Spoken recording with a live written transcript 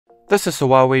This is a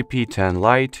Huawei P10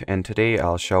 Lite, and today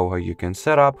I'll show how you can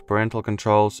set up parental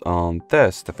controls on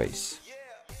this device.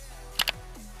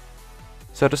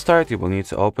 So to start, you will need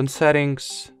to open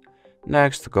Settings.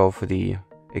 Next, go for the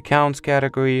Accounts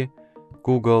category,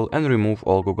 Google, and remove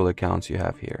all Google accounts you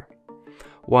have here.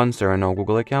 Once there are no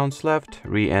Google accounts left,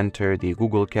 re-enter the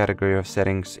Google category of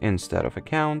settings instead of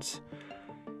accounts.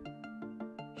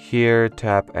 Here,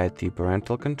 tap at the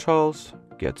parental controls.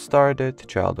 Get started,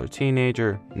 child or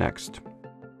teenager, next.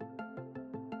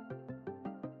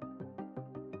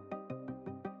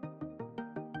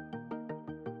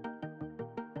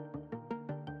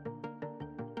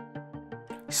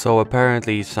 So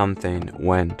apparently something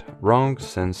went wrong,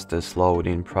 since this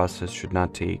loading process should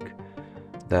not take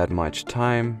that much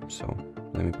time. So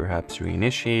let me perhaps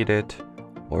reinitiate it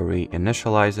or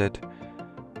reinitialize it,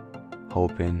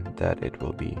 hoping that it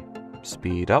will be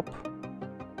speed up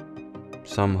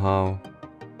somehow.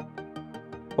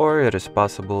 Or it is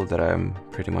possible that I'm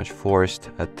pretty much forced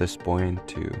at this point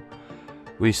to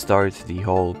restart the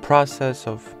whole process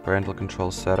of parental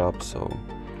control setup. So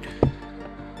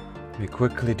let me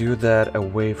quickly do that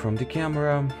away from the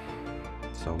camera.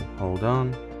 So hold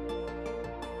on.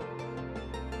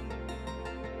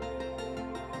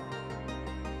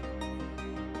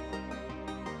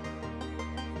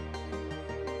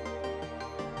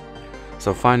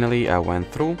 So finally I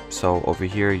went through. So over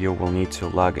here you will need to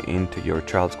log into your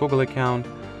child's Google account,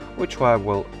 which I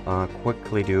will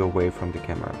quickly do away from the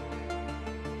camera.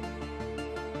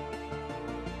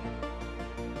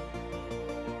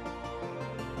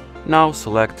 Now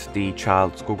select the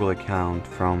child's Google account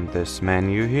from this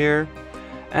menu here,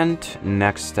 and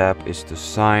next step is to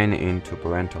sign into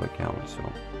parental account. So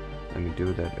let me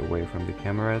do that away from the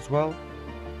camera as well.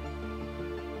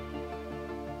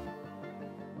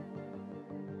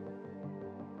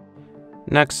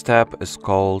 Next step is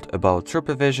called About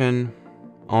Supervision.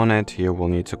 On it, you will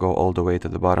need to go all the way to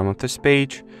the bottom of this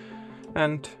page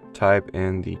and type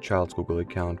in the child's Google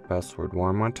account password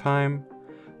one more time.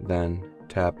 Then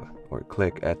tap or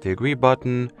click at the Agree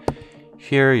button.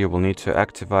 Here you will need to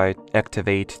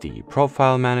activate the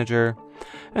Profile Manager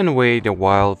and wait a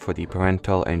while for the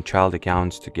parental and child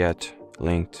accounts to get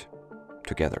linked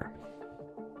together.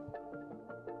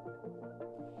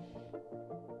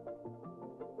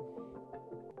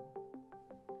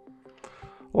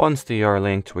 Once they are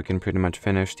linked, we can pretty much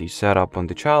finish the setup on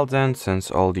the child's end, since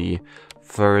all the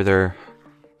further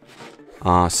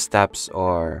steps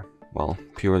are, well,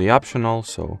 purely optional,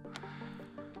 so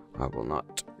I will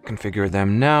not configure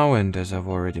them now. And as I've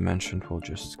already mentioned, we'll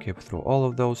just skip through all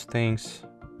of those things,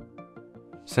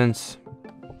 since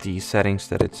the settings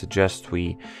that it suggests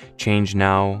we change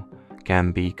now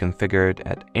can be configured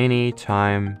at any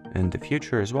time in the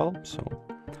future as well. So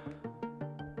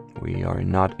we are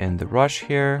not in the rush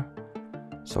here.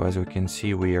 So as we can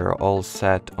see, we are all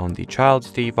set on the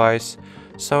child's device.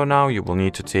 So now you will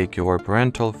need to take your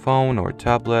parental phone or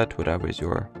tablet, whatever is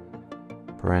your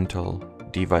parental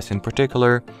device in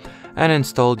particular, and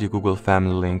install the Google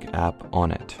Family Link app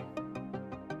on it.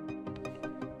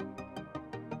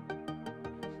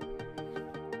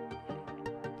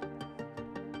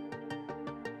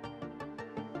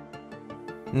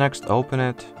 Next, open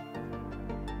it.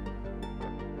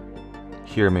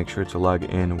 Here, make sure to log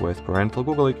in with parental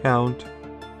Google account,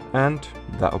 and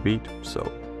that'll be it. So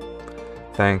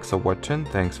thanks for watching,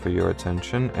 thanks for your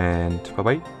attention, and bye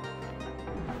bye.